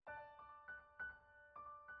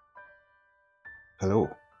Hello,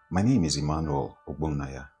 my name is Emmanuel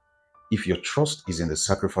Ogbonnaya. If your trust is in the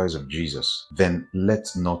sacrifice of Jesus, then let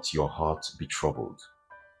not your heart be troubled.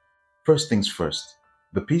 First things first,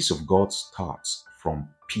 the peace of God starts from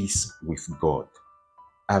peace with God.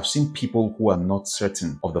 I have seen people who are not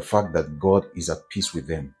certain of the fact that God is at peace with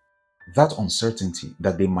them. That uncertainty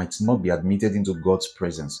that they might not be admitted into God's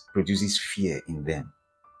presence produces fear in them.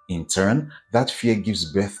 In turn, that fear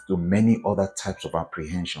gives birth to many other types of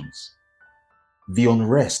apprehensions. The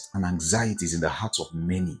unrest and anxieties in the hearts of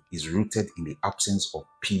many is rooted in the absence of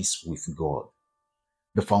peace with God.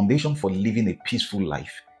 The foundation for living a peaceful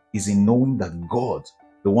life is in knowing that God,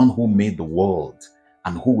 the one who made the world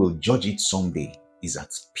and who will judge it someday, is at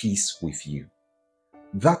peace with you.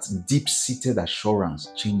 That deep-seated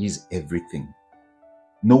assurance changes everything.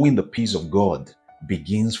 Knowing the peace of God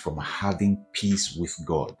begins from having peace with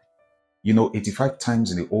God. 85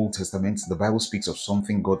 times in the Old Testament, the Bible speaks of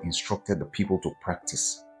something God instructed the people to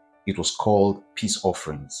practice. It was called peace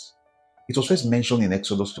offerings. It was first mentioned in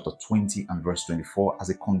Exodus chapter 20 and verse 24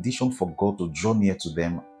 as a condition for God to draw near to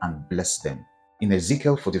them and bless them. In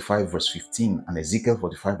Ezekiel 45 verse 15 and Ezekiel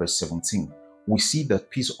 45 verse 17, we see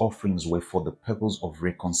that peace offerings were for the purpose of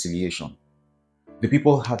reconciliation. The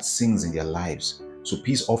people had sins in their lives, so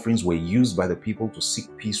peace offerings were used by the people to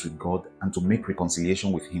seek peace with God and to make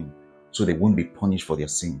reconciliation with Him, so they wouldn't be punished for their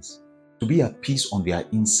sins. To be at peace on their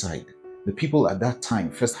inside, the people at that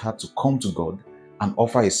time first had to come to God and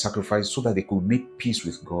offer a sacrifice so that they could make peace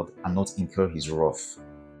with God and not incur His wrath.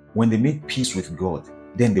 When they made peace with God,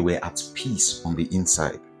 then they were at peace on the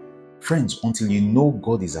inside. Friends, until you know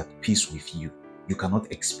God is at peace with you, you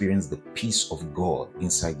cannot experience the peace of God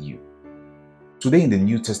inside you. Today in the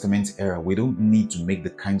New Testament era, we don't need to make the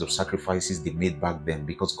kinds of sacrifices they made back then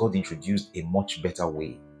because God introduced a much better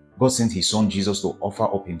way. God sent His Son Jesus to offer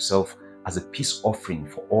up Himself as a peace offering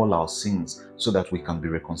for all our sins so that we can be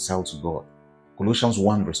reconciled to God. Colossians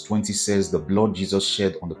 1 verse 20 says the blood Jesus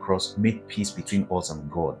shed on the cross made peace between us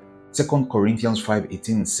and God. 2 Corinthians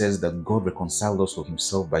 5:18 says that God reconciled us to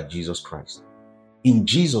Himself by Jesus Christ. In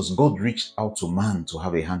Jesus, God reached out to man to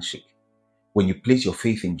have a handshake. When you place your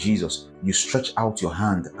faith in Jesus, you stretch out your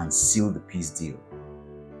hand and seal the peace deal.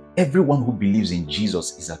 Everyone who believes in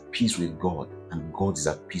Jesus is at peace with God, and God is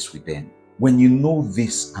at peace with them. When you know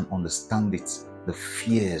this and understand it, the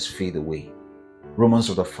fears fade away. Romans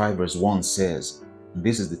chapter 5 verse 1 says, and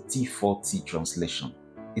this is the T4T translation,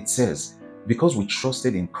 it says, because we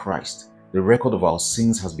trusted in Christ, the record of our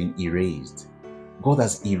sins has been erased. God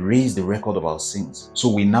has erased the record of our sins.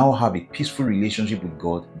 So we now have a peaceful relationship with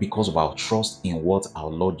God because of our trust in what our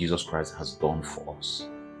Lord Jesus Christ has done for us.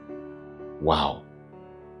 Wow.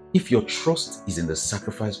 If your trust is in the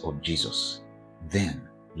sacrifice of Jesus, then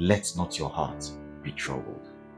let not your heart be troubled.